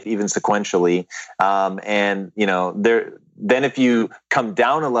one life, even sequentially. And then if you come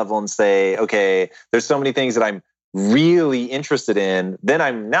down a level and say, okay, there's so many things that I'm really interested in, then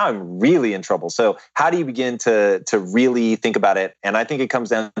I'm really in trouble. So how do you begin to really think about it? And I think it comes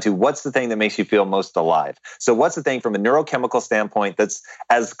down to what's the thing that makes you feel most alive? So what's the thing from a neurochemical standpoint that's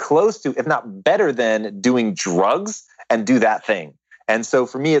as close to, if not better than doing drugs, and do that thing? And so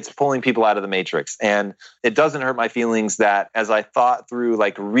for me, it's pulling people out of the matrix. And it doesn't hurt my feelings that as I thought through,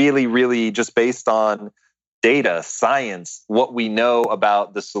 like really, really just based on data, science, what we know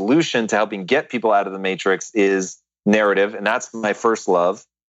about the solution to helping get people out of the matrix is narrative. And that's my first love.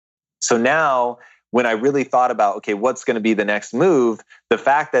 So now when I really thought about, okay, what's going to be the next move, the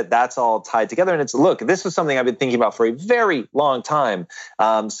fact that that's all tied together. And look, this was something I've been thinking about for a very long time.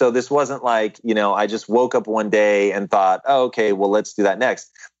 So this wasn't like, I just woke up one day and thought, oh, okay, well, let's do that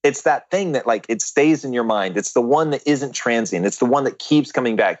next. It's that thing that like, it stays in your mind. It's the one that isn't transient. It's the one that keeps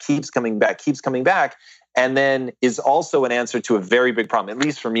coming back, keeps coming back, keeps coming back. And then is also an answer to a very big problem. At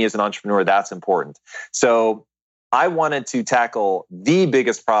least for me as an entrepreneur, that's important. So I wanted to tackle the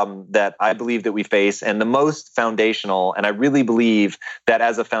biggest problem that I believe that we face and the most foundational. And I really believe that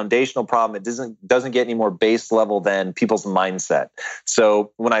as a foundational problem, it doesn't get any more base level than people's mindset.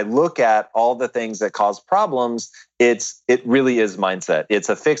 So when I look at all the things that cause problems, it really is mindset. It's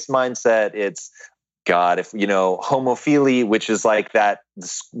a fixed mindset. It's homophilia, which is like that,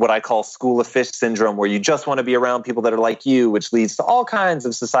 what I call school of fish syndrome, where you just want to be around people that are like you, which leads to all kinds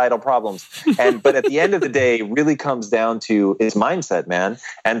of societal problems. But at the end of the day, it really comes down to is mindset, man.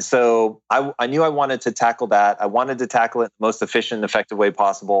 And so I knew I wanted to tackle that. I wanted to tackle it in the most efficient and effective way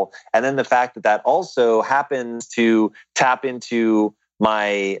possible. And then the fact that also happens to tap into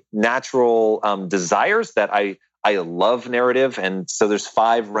my natural desires that I love narrative. And so there's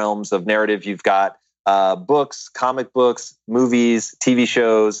 5 realms of narrative. You've got books, comic books, movies, TV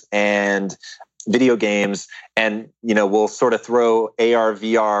shows, and video games. And, we'll sort of throw AR,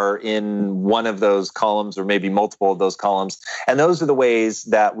 VR in one of those columns or maybe multiple of those columns. And those are the ways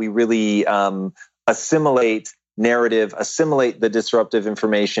that we really assimilate narrative, assimilate the disruptive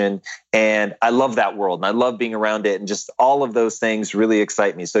information. And I love that world and I love being around it. And just all of those things really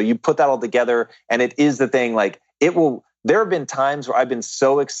excite me. So you put that all together and it is the thing, like there have been times where I've been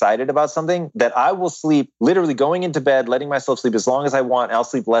so excited about something that I will sleep, literally going into bed, letting myself sleep as long as I want. I'll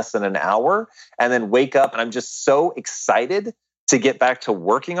sleep less than an hour and then wake up and I'm just so excited to get back to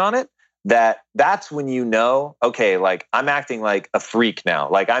working on it that's when okay, like I'm acting like a freak now.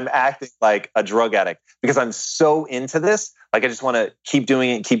 Like I'm acting like a drug addict because I'm so into this. Like I just want to keep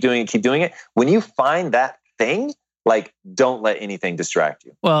doing it, keep doing it, keep doing it. When you find that thing, like don't let anything distract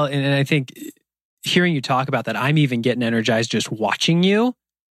you. Well, and I think hearing you talk about that, I'm even getting energized just watching you.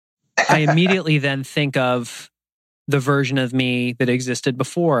 I immediately then think of the version of me that existed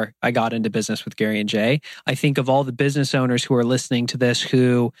before I got into business with Gary and Jay. I think of all the business owners who are listening to this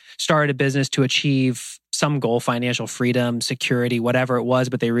who started a business to achieve some goal, financial freedom, security, whatever it was,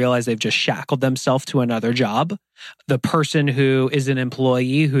 but they realize they've just shackled themselves to another job. The person who is an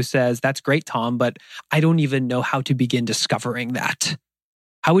employee who says, that's great, Tom, but I don't even know how to begin discovering that.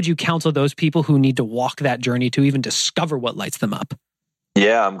 How would you counsel those people who need to walk that journey to even discover what lights them up?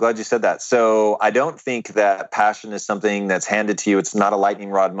 Yeah, I'm glad you said that. So I don't think that passion is something that's handed to you. It's not a lightning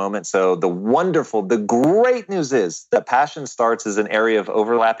rod moment. So the great news is that passion starts as an area of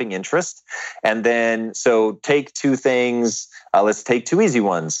overlapping interest. And then, so take 2 things. Let's take 2 easy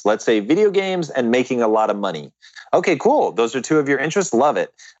ones. Let's say video games and making a lot of money. Okay, cool. Those are 2 of your interests. Love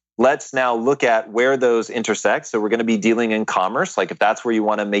it. Let's now look at where those intersect. So we're going to be dealing in commerce, like if that's where you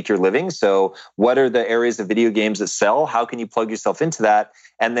want to make your living. So what are the areas of video games that sell? How can you plug yourself into that?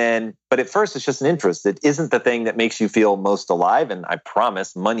 And then, but at first it's just an interest. It isn't the thing that makes you feel most alive. And I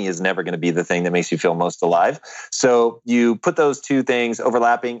promise money is never going to be the thing that makes you feel most alive. So you put those 2 things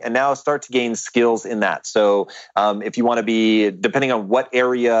overlapping and now start to gain skills in that. So if you want to be, depending on what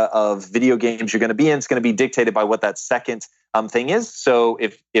area of video games you're going to be in, it's going to be dictated by what that second thing is. So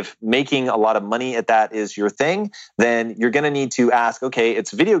if making a lot of money at that is your thing, then you're going to need to ask, okay,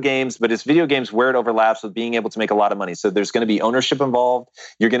 it's video games, but it's video games where it overlaps with being able to make a lot of money. So there's going to be ownership involved.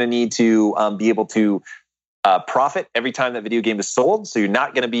 You're going to need to be able to profit every time that video game is sold. So you're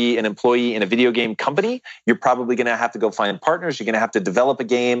not going to be an employee in a video game company. You're probably going to have to go find partners. You're going to have to develop a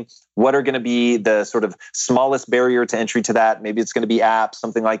game. What are going to be the sort of smallest barrier to entry to that? Maybe it's going to be apps,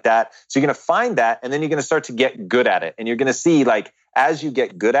 something like that. So you're going to find that, and then you're going to start to get good at it. And you're going to see, like, as you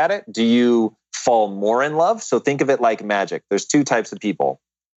get good at it, do you fall more in love? So think of it like magic. There's two types of people.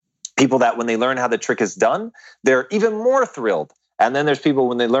 People that when they learn how the trick is done, they're even more thrilled. And then there's people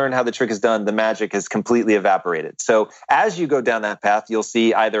when they learn how the trick is done, the magic is completely evaporated. So as you go down that path, you'll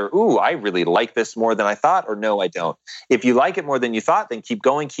see either, ooh, I really like this more than I thought, or no, I don't. If you like it more than you thought, then keep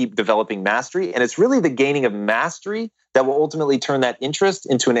going, keep developing mastery. And it's really the gaining of mastery that will ultimately turn that interest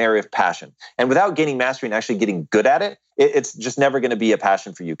into an area of passion. And without gaining mastery and actually getting good at it, it's just never going to be a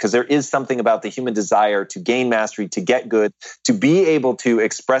passion for you, because there is something about the human desire to gain mastery, to get good, to be able to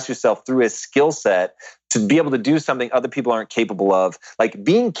express yourself through a skill set, to be able to do something other people aren't capable of. Like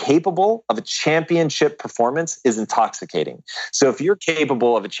being capable of a championship performance is intoxicating. So if you're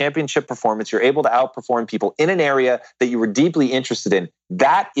capable of a championship performance, you're able to outperform people in an area that you were deeply interested in.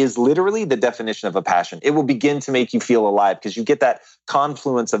 That is literally the definition of a passion. It will begin to make you feel alive, because you get that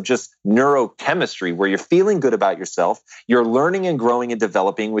confluence of just neurochemistry where you're feeling good about yourself, you're learning and growing and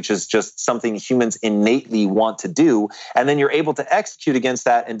developing, which is just something humans innately want to do. And then you're able to execute against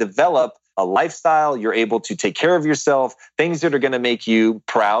that and develop a lifestyle. You're able to take care of yourself, things that are going to make you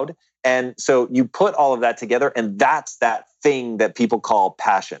proud. And so you put all of that together, and that's that thing that people call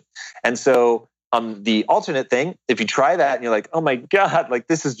passion. And so the alternate thing, if you try that and you're like, oh my God, like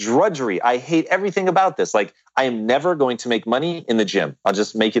this is drudgery. I hate everything about this. Like I am never going to make money in the gym. I'll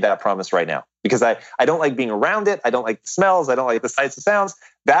just make you that promise right now, because I don't like being around it. I don't like the smells. I don't like the sights and sounds.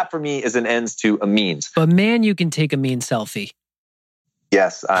 That for me is an ends to a means. But man, you can take a mean selfie.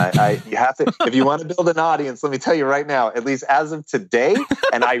 Yes, you have to. If you want to build an audience, let me tell you right now, at least as of today,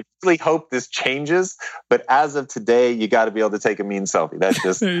 and I really hope this changes, but as of today, you got to be able to take a mean selfie. That's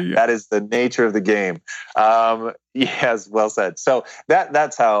just, that is the nature of the game. Yes, well said. So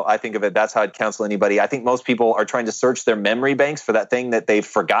that's how I think of it. That's how I'd counsel anybody. I think most people are trying to search their memory banks for that thing that they've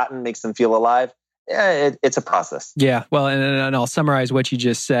forgotten makes them feel alive. Yeah, it's a process. Yeah, well, and I'll summarize what you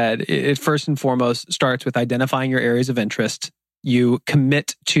just said. It first and foremost starts with identifying your areas of interest. You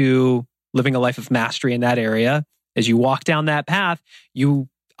commit to living a life of mastery in that area. As you walk down that path, you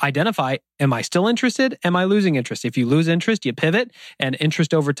identify, am I still interested? Am I losing interest? If you lose interest, you pivot, and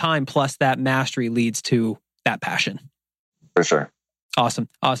interest over time plus that mastery leads to that passion. For sure. Awesome.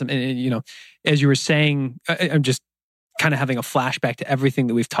 And as you were saying, I'm just kind of having a flashback to everything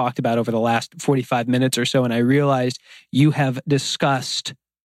that we've talked about over the last 45 minutes or so, and I realized you have discussed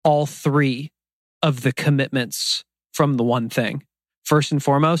all three of the commitments from the one thing. First and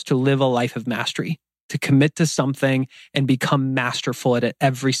foremost, to live a life of mastery, to commit to something and become masterful at it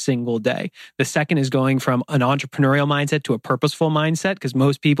every single day. The second is going from an entrepreneurial mindset to a purposeful mindset, because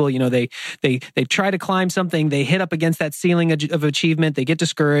most people, they try to climb something, they hit up against that ceiling of achievement, they get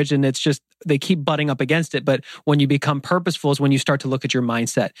discouraged, and it's just, they keep butting up against it. But when you become purposeful is when you start to look at your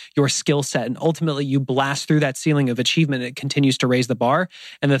mindset, your skill set, and ultimately you blast through that ceiling of achievement. It continues to raise the bar.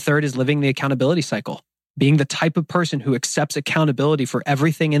 And the third is living the accountability cycle. Being the type of person who accepts accountability for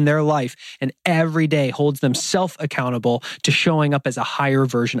everything in their life and every day holds themselves accountable to showing up as a higher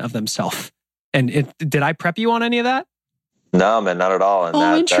version of themselves. And did I prep you on any of that? No, man, not at all.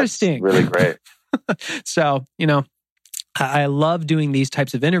 And interesting. That's really great. So, I love doing these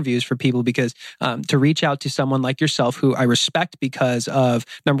types of interviews for people because to reach out to someone like yourself who I respect because of,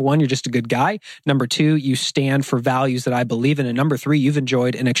 number one, you're just a good guy. Number two, you stand for values that I believe in. And number three, you've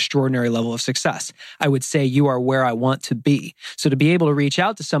enjoyed an extraordinary level of success. I would say you are where I want to be. So to be able to reach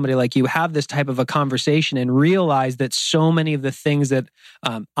out to somebody like you, have this type of a conversation and realize that so many of the things that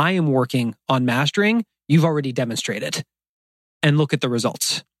I am working on mastering, you've already demonstrated. And look at the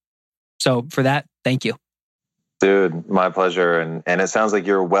results. So for that, thank you. Dude, my pleasure. And it sounds like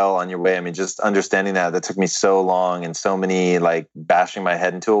you're well on your way. I mean, just understanding that took me so long and so many like bashing my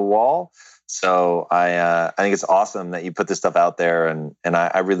head into a wall. So I think it's awesome that you put this stuff out there, and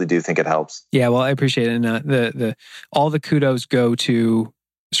I really do think it helps. Yeah, well, I appreciate it. And all the kudos go to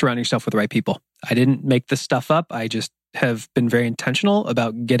surrounding yourself with the right people. I didn't make this stuff up. I just have been very intentional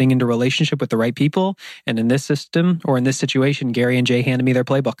about getting into relationship with the right people. And in this system or in this situation, Gary and Jay handed me their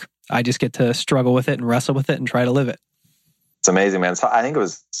playbook. I just get to struggle with it and wrestle with it and try to live it. It's amazing, man. So I think it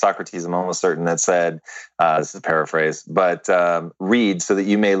was Socrates, I'm almost certain, that said, this is a paraphrase, but read so that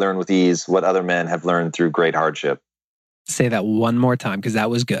you may learn with ease what other men have learned through great hardship. Say that one more time, because that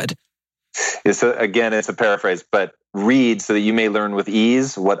was good. Again, it's a paraphrase, but read so that you may learn with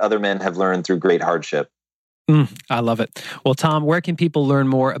ease what other men have learned through great hardship. I love it. Well, Tom, where can people learn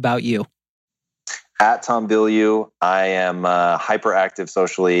more about you? At Tom Bilyeu. I am hyperactive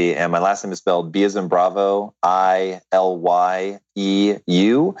socially, and my last name is spelled B as in Bravo, ILYEU.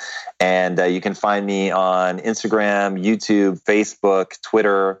 And you can find me on Instagram, YouTube, Facebook,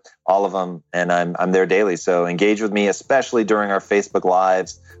 Twitter, all of them. And I'm there daily. So engage with me, especially during our Facebook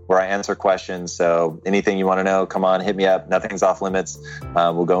Lives where I answer questions. So anything you want to know, come on, hit me up. Nothing's off limits.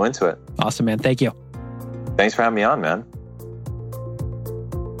 We'll go into it. Awesome, man. Thank you. Thanks for having me on, man.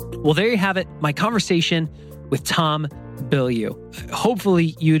 Well, there you have it. My conversation with Tom Bilyeu.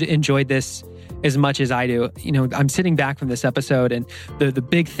 Hopefully you'd enjoyed this as much as I do. You know, I'm sitting back from this episode, and the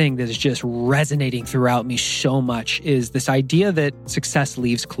big thing that is just resonating throughout me so much is this idea that success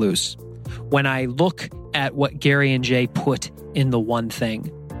leaves clues. When I look at what Gary and Jay put in The One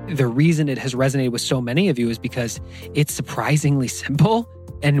Thing, the reason it has resonated with so many of you is because it's surprisingly simple,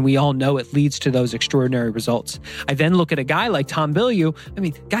 and we all know it leads to those extraordinary results. I then look at a guy like Tom Bilyeu. I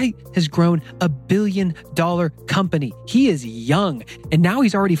mean, guy has grown $1 billion company. He is young, and now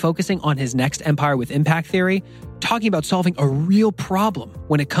he's already focusing on his next empire with impact theory, talking about solving a real problem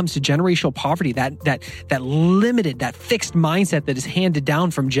when it comes to generational poverty, that limited, that fixed mindset that is handed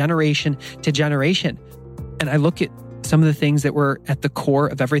down from generation to generation. And I look at some of the things that were at the core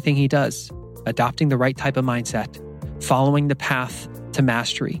of everything he does: adopting the right type of mindset, following the path to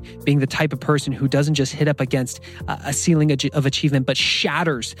mastery, being the type of person who doesn't just hit up against a ceiling of achievement, but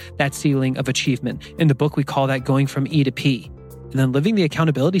shatters that ceiling of achievement. In the book, we call that going from E to P. And then living the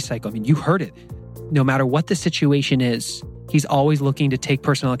accountability cycle. I mean, you heard it. No matter what the situation is, he's always looking to take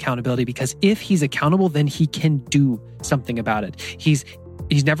personal accountability, because if he's accountable, then he can do something about it. He's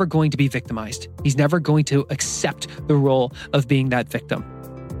never going to be victimized. He's never going to accept the role of being that victim.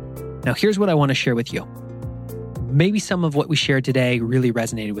 Now, here's what I want to share with you. Maybe some of what we shared today really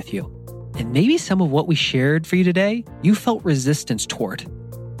resonated with you. And maybe some of what we shared for you today, you felt resistance toward.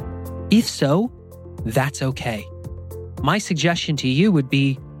 If so, that's okay. My suggestion to you would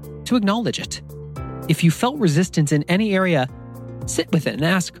be to acknowledge it. If you felt resistance in any area, sit with it and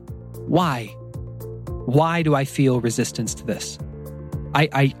ask, why? Why do I feel resistance to this?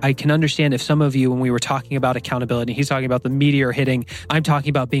 I can understand if some of you, when we were talking about accountability, he's talking about the meteor hitting, I'm talking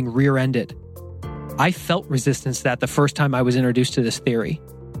about being rear-ended. I felt resistance to that the first time I was introduced to this theory.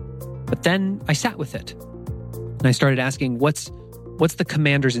 But then I sat with it. And I started asking, what's the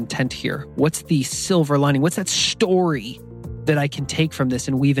commander's intent here? What's the silver lining? What's that story that I can take from this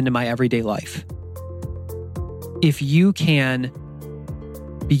and weave into my everyday life? If you can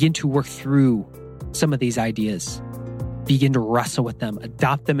begin to work through some of these ideas, begin to wrestle with them,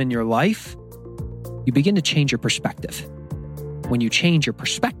 adopt them in your life, you begin to change your perspective. When you change your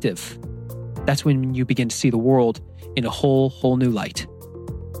perspective, that's when you begin to see the world in a whole new light.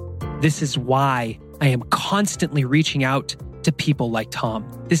 This is why I am constantly reaching out to people like Tom.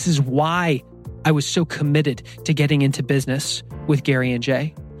 This is why I was so committed to getting into business with Gary and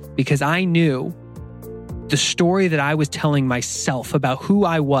Jay, because I knew the story that I was telling myself about who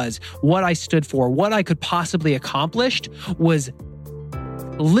I was, what I stood for, what I could possibly accomplish was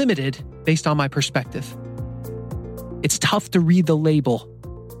limited based on my perspective. It's tough to read the label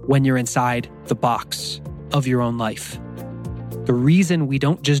when you're inside the box of your own life. The reason we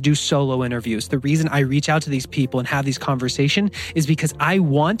don't just do solo interviews, the reason I reach out to these people and have these conversations is because I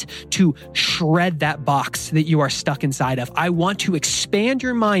want to shred that box that you are stuck inside of. I want to expand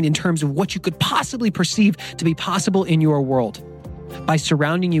your mind in terms of what you could possibly perceive to be possible in your world by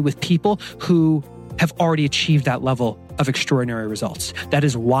surrounding you with people who have already achieved that level of extraordinary results. That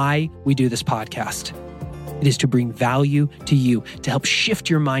is why we do this podcast. It is to bring value to you, to help shift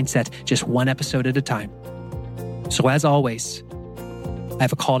your mindset just one episode at a time. So as always, I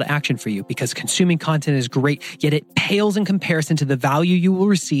have a call to action for you, because consuming content is great, yet it pales in comparison to the value you will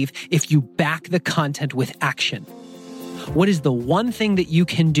receive if you back the content with action. What is the one thing that you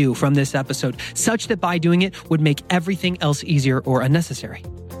can do from this episode such that by doing it would make everything else easier or unnecessary?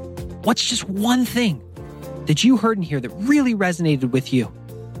 What's just one thing that you heard in here that really resonated with you,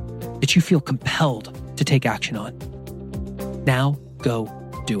 that you feel compelled to take action on? Now go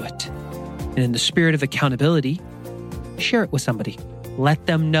do it. And in the spirit of accountability, share it with somebody. Let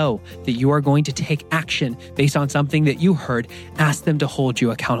them know that you are going to take action based on something that you heard. Ask them to hold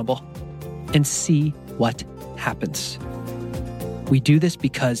you accountable and see what happens. We do this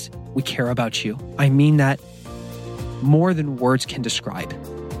because we care about you. I mean that more than words can describe.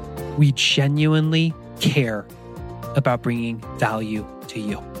 We genuinely care about bringing value to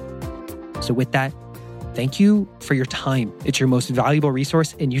you. So with that, thank you for your time. It's your most valuable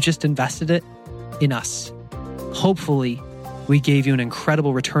resource, and you just invested it in us. Hopefully, we gave you an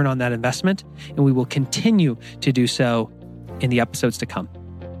incredible return on that investment, and we will continue to do so in the episodes to come.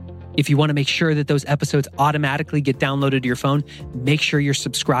 If you want to make sure that those episodes automatically get downloaded to your phone, make sure you're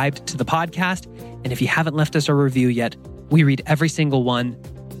subscribed to the podcast. And if you haven't left us a review yet, we read every single one,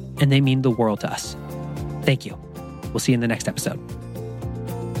 and they mean the world to us. Thank you. We'll see you in the next episode.